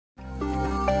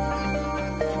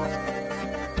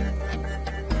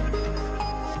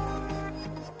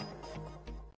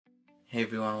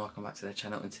everyone, welcome back to the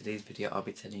channel. In today's video I'll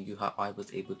be telling you how I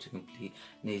was able to complete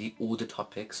nearly all the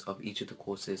topics of each of the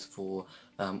courses for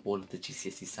all of the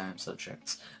GCSE science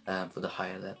subjects for the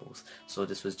higher levels. So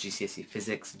this was GCSE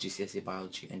physics, GCSE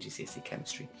biology and GCSE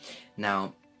chemistry.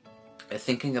 Now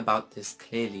thinking about this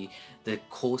clearly, the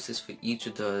courses for each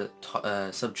of the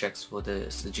subjects for the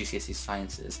GCSE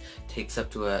sciences takes up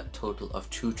to a total of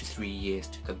 2 to 3 years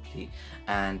to complete,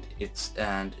 and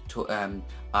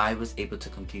I was able to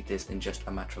complete this in just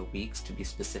a matter of weeks, to be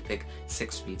specific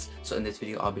 6 weeks. So in this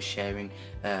video I'll be sharing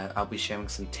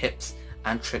some tips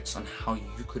and tricks on how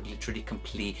you could literally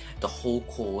complete the whole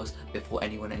course before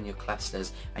anyone in your class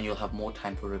does, and you'll have more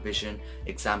time for revision,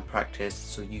 exam practice,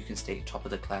 so you can stay top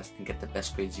of the class and get the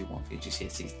best grades you want for your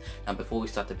GCSEs. Now before we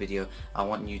start the video, I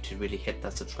want you to really hit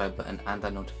that subscribe button and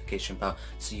that notification bell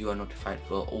so you are notified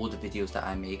for all the videos that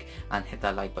I make, and hit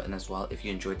that like button as well if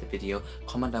you enjoyed the video.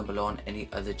 Comment down below on any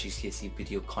other GCSE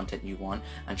video content you want,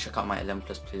 and check out my 11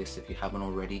 plus playlist if you haven't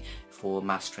already for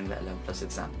mastering the 11 plus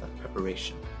exam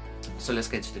preparation. So let's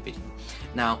get into the video.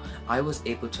 Now I was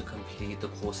able to complete the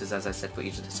courses, as I said, for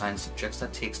each of the science subjects.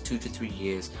 That takes 2 to 3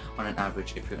 years on an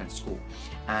average if you're in school.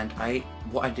 And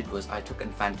what I did was I took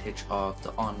advantage of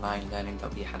the online learning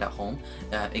that we had at home.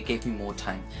 It gave me more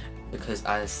time, because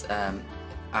as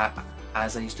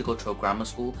I used to go to a grammar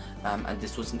school, and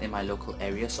this wasn't in my local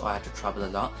area, so I had to travel a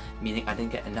lot, meaning I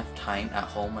didn't get enough time at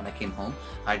home when I came home.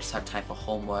 I just had time for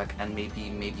homework and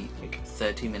maybe like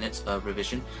 30 minutes of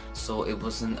revision. So it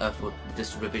wasn't for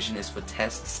this revision is for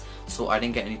tests, so I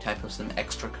didn't get any type of some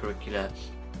extracurricular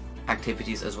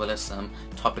activities as well as some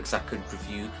topics I could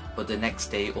review for the next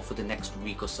day or for the next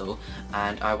week or so.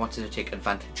 And I wanted to take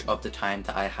advantage of the time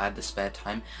that I had, the spare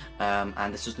time,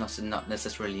 and this was not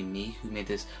necessarily me who made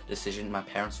this decision. My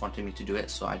parents wanted me to do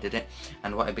it, so I did it.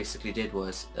 And what I basically did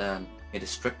was made a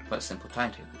strict but simple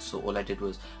timetable. So all I did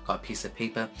was got a piece of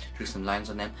paper, drew some lines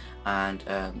on them, and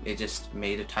it just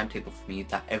made a timetable for me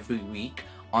that every week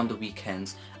on the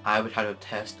weekends I would have a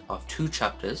test of 2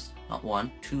 chapters, not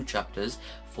 1, 2 chapters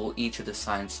for each of the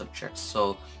science subjects.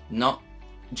 So not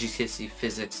GCSE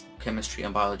physics, chemistry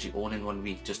and biology all in 1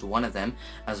 week, just one of them,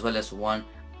 as well as one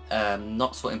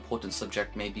not so important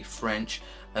subject, maybe French,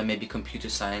 maybe computer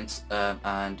science,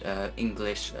 and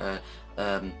English,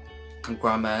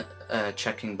 grammar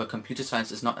checking. But computer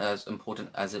science is not as important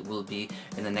as it will be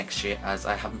in the next year, as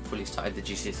I haven't fully started the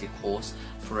GCSE course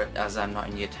for it, as I'm not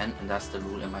in year 10, and that's the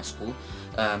rule in my school.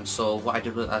 So what I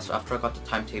did was, after I got the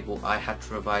timetable, I had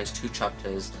to revise 2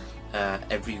 chapters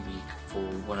every week for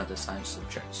one of the science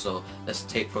subjects. So let's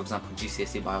take for example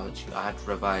GCSE biology. I had to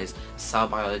revise cell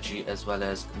biology as well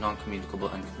as non-communicable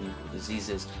and communicable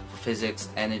diseases. For physics,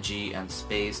 energy and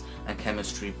space, and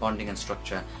chemistry, bonding and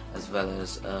structure, as well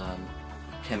as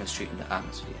chemistry in the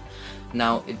atmosphere.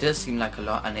 Now it does seem like a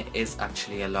lot, and it is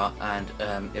actually a lot, and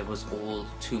it was all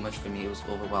too much for me. It was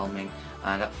overwhelming,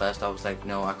 and at first I was like,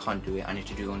 no, I can't do it, I need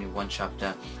to do only 1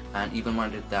 chapter. And even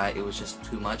when I did that, it was just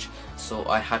too much, so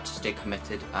I had to stay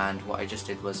committed. And what I just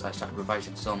did was I started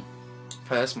revising. So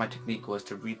first my technique was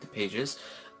to read the pages,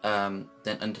 then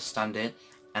understand it,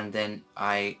 and then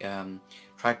I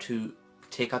tried to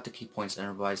take out the key points and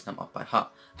revise them up by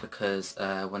heart, because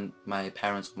when my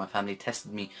parents or my family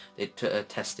tested me, they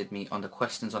tested me on the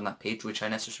questions on that page, which I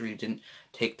necessarily didn't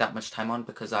take that much time on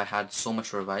because I had so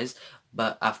much to revise.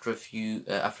 But after a few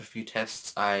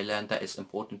tests, I learned that it's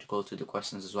important to go through the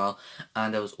questions as well,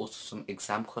 and there was also some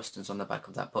exam questions on the back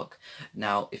of that book.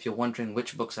 Now if you're wondering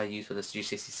which books I use for this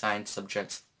GCSE science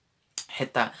subjects,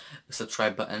 hit that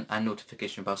subscribe button and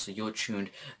notification bell so you're tuned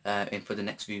in for the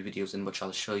next few videos in which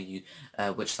I'll show you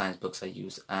which science books I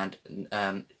use. And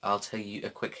I'll tell you a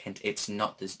quick hint: it's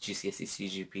not the GCSE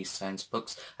CGP science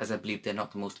books, as I believe they're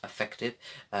not the most effective,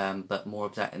 but more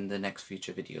of that in the next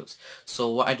future videos. So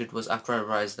what I did was, after I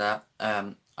revised that,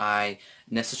 I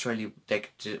necessarily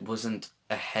wasn't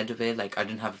ahead of it. Like, I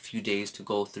didn't have a few days to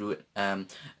go through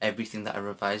everything that I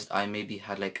revised. I maybe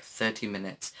had like 30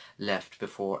 minutes left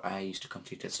before I used to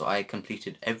complete it. So I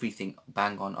completed everything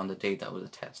bang on the day that was a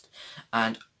test.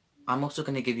 And I'm also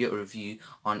going to give you a review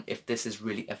on if this is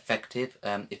really effective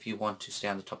if you want to stay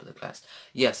on the top of the class.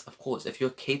 Yes, of course, if you're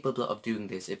capable of doing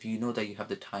this, if you know that you have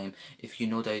the time, if you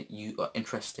know that you are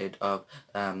interested of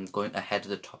going ahead of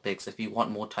the topics, if you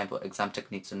want more time for exam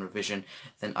techniques and revision,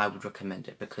 then I would recommend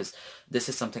it, because this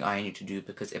is something I need to do.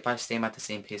 Because if I stay at the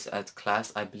same pace as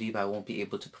class, I believe I won't be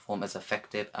able to perform as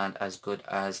effective and as good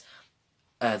as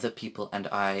the people and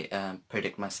I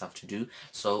predict myself to do.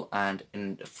 So, and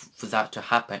for that to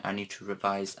happen, I need to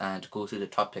revise and go through the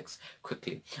topics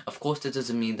quickly. Of course, this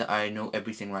doesn't mean that I know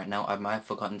everything right now. I might have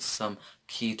forgotten some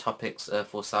key topics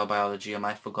for cell biology. I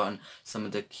might have forgotten some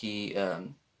of the key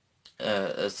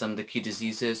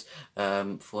diseases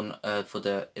for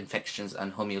the infections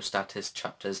and homeostasis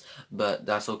chapters, but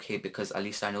that's okay because at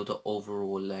least I know the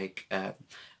overall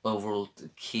overall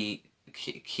key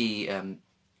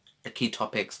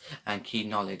topics and key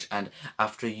knowledge, and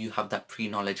after you have that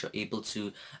pre-knowledge you're able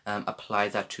to apply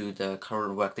that to the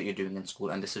current work that you're doing in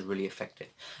school, and this is really effective.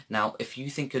 Now if you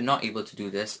think you're not able to do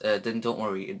this, then don't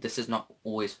worry, this is not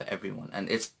always for everyone, and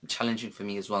it's challenging for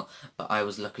me as well, but I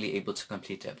was luckily able to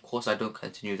complete it. Of course I don't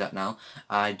continue that now.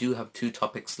 I do have 2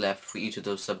 topics left for each of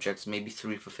those subjects, maybe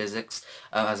 3 for physics,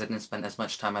 as I didn't spend as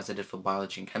much time as I did for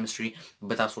biology and chemistry,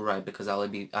 but that's alright because I'll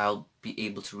be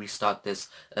able to restart this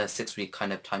 6-week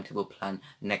kind of timetable plan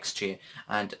next year.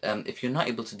 And if you're not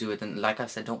able to do it, then like I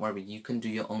said, don't worry, you can do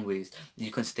your own ways.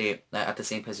 You can stay at the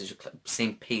same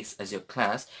pace as your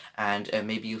class, and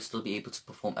maybe you'll still be able to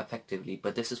perform effectively.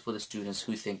 But this is for the students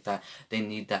who think that they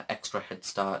need that extra head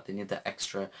start, they need that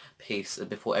extra pace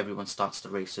before everyone starts the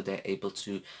race, so they're able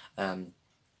to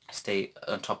stay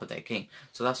on top of their game.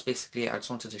 So that's basically it. I just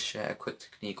wanted to share a quick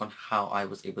technique on how I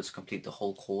was able to complete the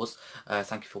whole course.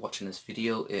 Thank you for watching this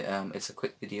video. It's a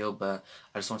quick video, but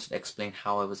I just wanted to explain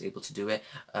how I was able to do it.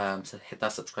 So hit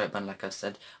that subscribe button. Like I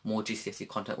said, more GCSE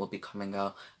content will be coming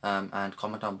out, and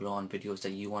comment down below on videos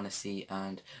that you want to see,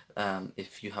 and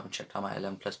if you haven't checked out my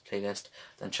 11 plus playlist,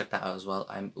 then check that out as well.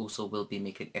 I also will be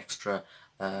making extra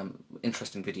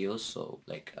interesting videos, so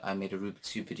like I made a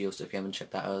Rubik's Cube video, so if you haven't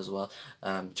checked that out as well,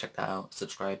 check that out,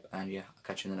 subscribe, and yeah, I'll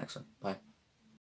catch you in the next one. Bye.